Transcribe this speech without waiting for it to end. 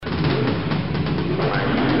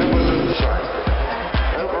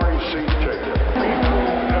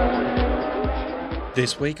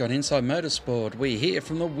This week on Inside Motorsport, we hear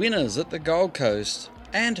from the winners at the Gold Coast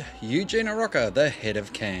and Eugene Arocca, the head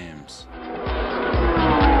of cams.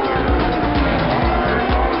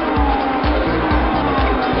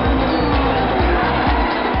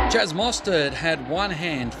 Chaz Mostert had one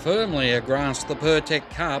hand firmly grasped the Pertec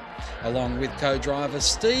Cup, along with co-driver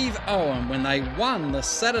Steve Owen, when they won the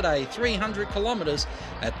Saturday 300 kilometres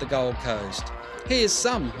at the Gold Coast. Here's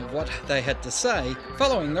some of what they had to say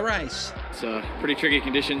following the race. It's pretty tricky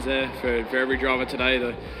conditions there for every driver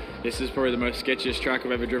today. This is probably the most sketchiest track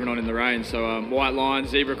I've ever driven on in the rain. So white lines,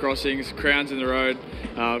 zebra crossings, crowns in the road,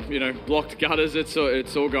 blocked gutters. It's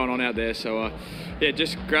all going on out there. So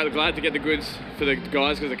just glad to get the goods for the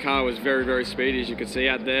guys, because the car was very, very speedy, as you could see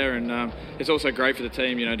out there, and it's also great for the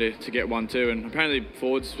team, to get one too. And apparently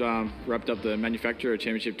Ford's wrapped up the manufacturer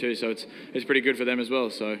championship too, so it's pretty good for them as well.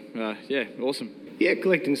 So awesome. Yeah,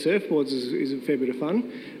 collecting surfboards is a fair bit of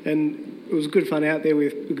fun, and it was good fun out there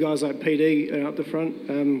with guys like PD up the front,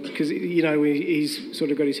 because he's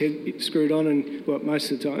sort of got his head screwed on, and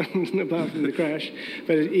most of the time, apart from the crash.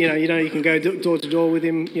 But you can go door to door with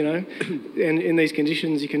him, and in these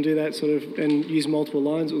conditions you can do that sort of and use multiple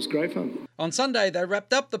lines. It was great fun. On Sunday, they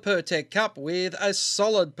wrapped up the Pertec Cup with a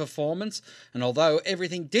solid performance, and although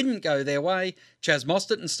everything didn't go their way, Chaz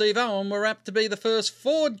Mostert and Steve Owen were apt to be the first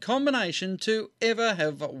Ford combination to ever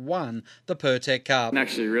have won the Pertec Cup. I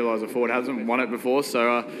actually realised that Ford hasn't won it before,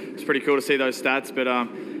 so it's pretty cool to see those stats. But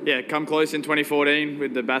come close in 2014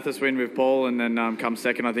 with the Bathurst win with Paul, and then come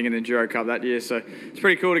second, I think, in the Enduro Cup that year. So it's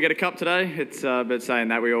pretty cool to get a cup today. It's but saying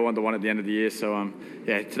that, we all want the one at the end of the year. So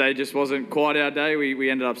today just wasn't quite our day. We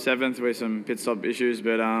ended up 7th with some pit stop issues,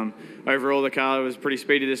 but overall the car was pretty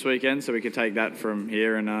speedy this weekend, so we could take that from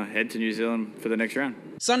here and head to New Zealand for the next round.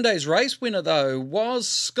 Sunday's race winner, though, was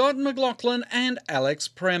Scott McLaughlin and Alex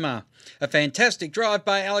Premer. A fantastic drive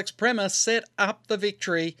by Alex Premer set up the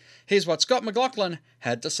victory. Here's what Scott McLaughlin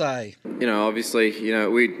had to say. Obviously,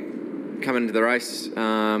 we'd come into the race,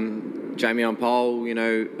 Jamie on pole, we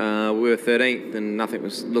were 13th and nothing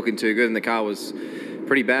was looking too good, and the car was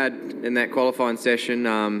pretty bad in that qualifying session.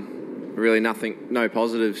 Really no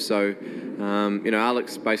positives. So,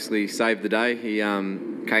 Alex basically saved the day. He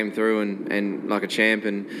came through and like a champ,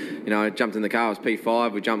 and I jumped in the car. It was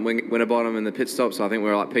P5. We jumped Winterbottom in the pit stop, so I think we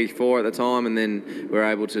were like P4 at the time, and then we were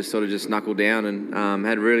able to sort of just knuckle down and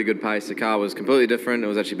had really good pace. The car was completely different. It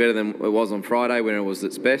was actually better than it was on Friday when it was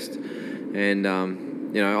its best, and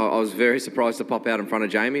I was very surprised to pop out in front of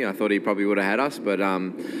Jamie. I thought he probably would have had us, but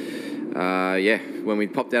when we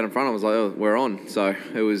popped out in front, I was like, oh, we're on. So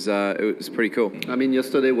it was pretty cool.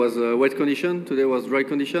 Yesterday was wet condition, today was dry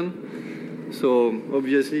condition. So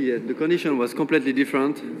obviously, the condition was completely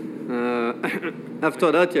different.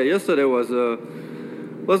 After that, yesterday was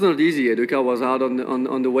not easy. The car was hard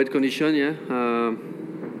on the wet condition.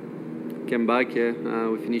 Came back.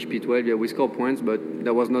 We finished P12. We scored points, but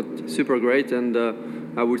that was not super great. And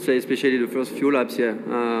I would say, especially the first few laps,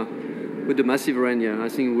 with the massive rain, I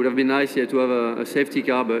think it would have been nice to have a safety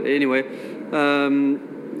car. But anyway,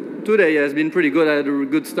 today has been pretty good. I had a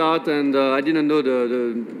good start, and I didn't know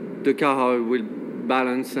the car how it will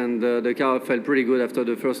balance, and the car felt pretty good after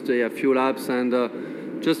the first few laps, and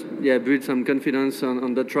built some confidence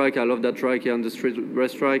on the track. I love that track on the street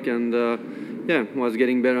race track, and was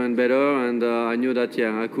getting better and better, and I knew that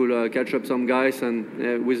I could catch up some guys,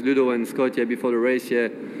 and with Ludo and Scott before the race,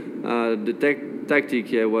 the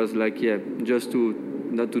tactic was like just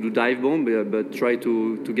not to do dive bomb, but try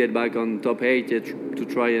to get back on top 8 to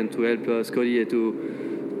try and to help Scotty to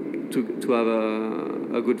have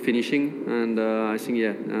a good finishing. And I think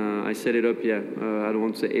I set it up. I don't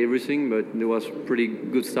want to say everything, but it was pretty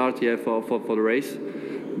good start for the race.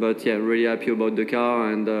 But really happy about the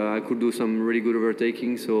car, and I could do some really good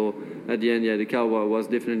overtaking. So at the end, the car was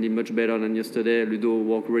definitely much better than yesterday. Ludo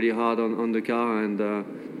worked really hard on the car, and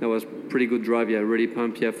that was pretty good drive. Really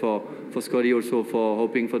pumped for Scotty, also for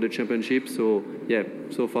hoping for the championship. So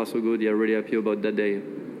so far so good. Really happy about that day.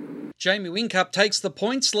 Jamie Whincup takes the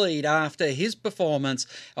points lead after his performance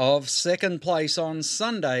of second place on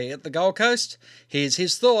Sunday at the Gold Coast. Here's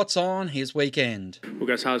his thoughts on his weekend. We'll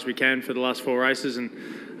go as hard as we can for the last 4 races and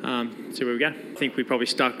see where we go. I think we probably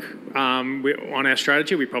stuck on our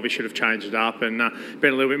strategy. We probably should have changed it up and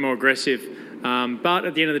been a little bit more aggressive. But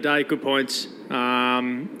at the end of the day, good points.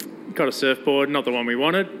 Got a surfboard, not the one we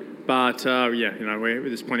wanted. But,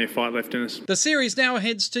 there's plenty of fight left in us. The series now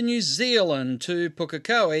heads to New Zealand, to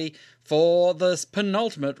Pukekohe, for the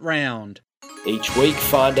penultimate round. Each week,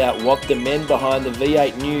 find out what the men behind the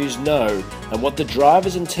V8 News know and what the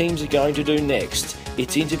drivers and teams are going to do next.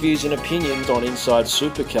 It's interviews and opinions on Inside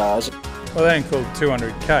Supercars. Well, they don't call it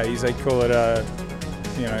 200 Ks, they call it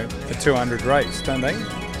a 200 race, don't they?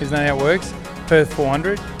 Isn't that how it works? Perth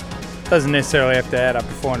 400 doesn't necessarily have to add up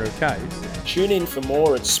to 400 Ks. Tune in for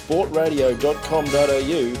more at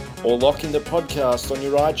sportradio.com.au or lock in the podcast on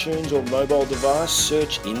your iTunes or mobile device.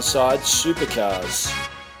 Search Inside Supercars.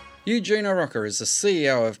 Eugene O'Rourke is the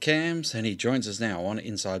CEO of CAMS, and he joins us now on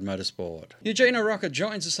Inside Motorsport. Eugene O'Rourke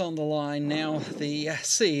joins us on the line now, the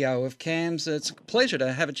CEO of CAMS. It's a pleasure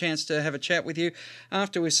to have a chance to have a chat with you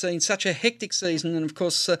after we've seen such a hectic season. And of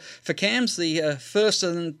course, for CAMS, the first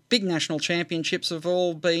and big national championships have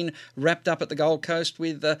all been wrapped up at the Gold Coast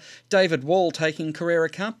with David Wall taking Carrera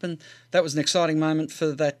Cup, and that was an exciting moment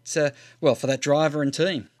for that, for that driver and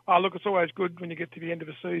team. Look, it's always good when you get to the end of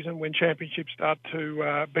a season when championships start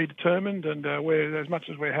to be determined, and we're, as much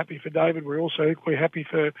as we're happy for David, we're also equally happy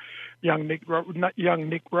for young Nick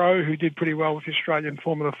Rowe, who did pretty well with the Australian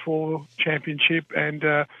Formula 4 Championship, and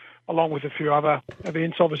along with a few other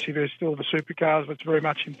events. Obviously, there's still the supercars, but it's very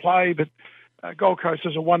much in play. But Gold Coast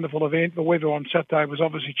is a wonderful event. The weather on Saturday was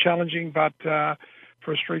obviously challenging, but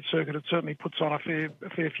for a street circuit, it certainly puts on a fair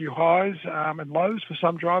few highs and lows for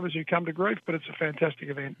some drivers who come to grief, but it's a fantastic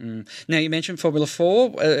event. Now, you mentioned Formula 4.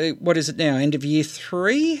 What is it now, end of year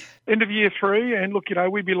 3? End of year 3, and look,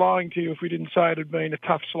 we'd be lying to you if we didn't say it had been a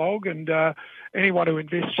tough slog, and anyone who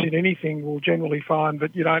invests in anything will generally find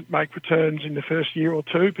that you don't make returns in the first year or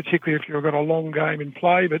two, particularly if you've got a long game in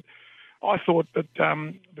play. But I thought that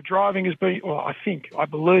the driving has been, I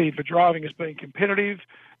believe the driving has been competitive.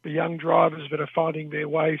 The young drivers that are finding their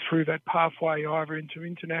way through that pathway either into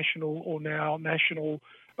international or now national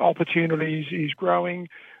opportunities is growing.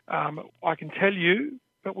 I can tell you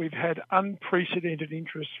that we've had unprecedented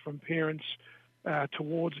interest from parents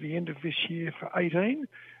towards the end of this year for 18.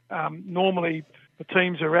 Normally the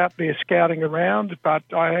teams are out there scouting around,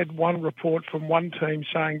 but I had one report from one team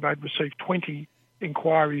saying they'd received 20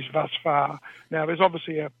 inquiries thus far. Now, there's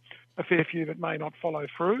obviously a fair few that may not follow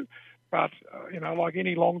through. But, like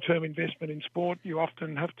any long-term investment in sport, you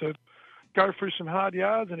often have to go through some hard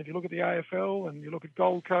yards. And if you look at the AFL and you look at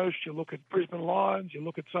Gold Coast, you look at Brisbane Lions, you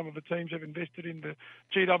look at some of the teams that have invested in the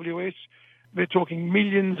GWS, they're talking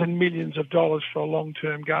millions and millions of dollars for a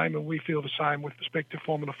long-term game. And we feel the same with respect to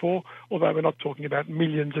Formula 4, although we're not talking about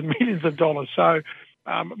millions and millions of dollars. So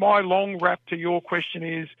my long wrap to your question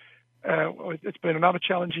is, it's been another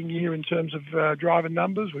challenging year in terms of driver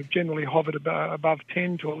numbers. We've generally hovered above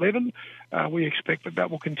 10 to 11. We expect that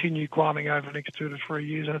will continue climbing over the next 2 to 3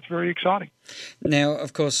 years, and it's very exciting. Now,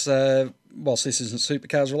 of course, whilst this isn't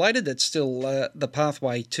supercars related, it's still the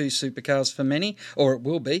pathway to supercars for many, or it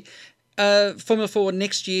will be. Formula 4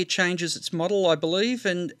 next year changes its model, I believe,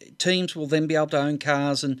 and teams will then be able to own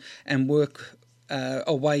cars and work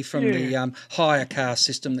away from the hire car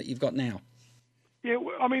system that you've got now. Yeah,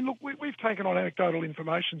 look, we've taken on anecdotal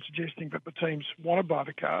information suggesting that the teams want to buy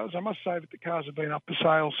the cars. I must say that the cars have been up for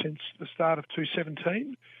sale since the start of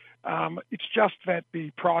 2017. It's just that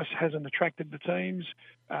the price hasn't attracted the teams.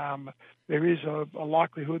 There is a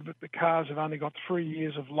likelihood that the cars have only got 3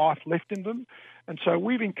 years of life left in them. And so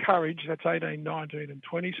we've encouraged, that's 18, 19 and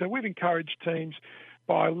 20, so we've encouraged teams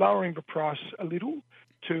by lowering the price a little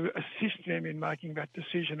to assist them in making that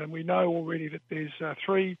decision. And we know already that there's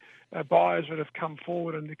 3 buyers that have come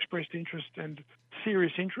forward and expressed interest and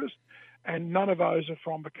serious interest, and none of those are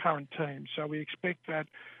from the current team. So we expect that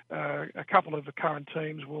a couple of the current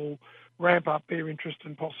teams will ramp up their interest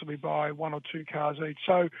and possibly buy 1 or 2 cars each.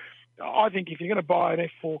 So I think if you're going to buy an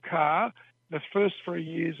F4 car, the first 3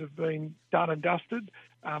 years have been done and dusted.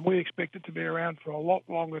 We expect it to be around for a lot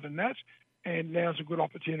longer than that. And now's a good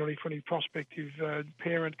opportunity for any prospective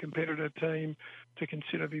parent, competitor team to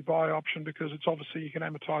consider the buy option, because it's obviously you can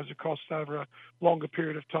amortise the costs over a longer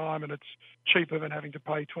period of time, and it's cheaper than having to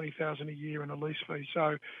pay $20,000 a year in a lease fee.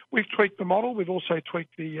 So we've tweaked the model. We've also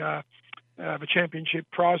tweaked the championship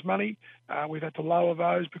prize money. We've had to lower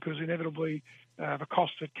those because inevitably the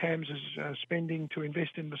cost that CAMS is spending to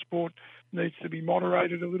invest in the sport needs to be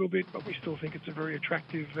moderated a little bit, but we still think it's a very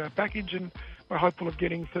attractive package, and we're hopeful of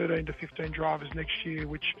getting 13 to 15 drivers next year,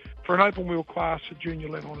 which for an open wheel class at junior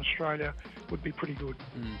level in Australia would be pretty good.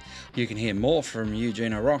 You can hear more from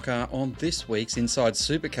Eugene O'Rourke on this week's Inside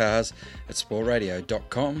Supercars at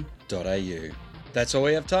sportradio.com.au. That's all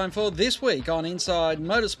we have time for this week on Inside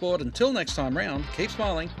Motorsport. Until next time round, keep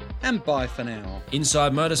smiling and bye for now.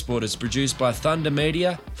 Inside Motorsport is produced by Thunder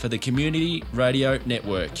Media for the Community Radio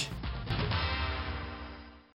Network.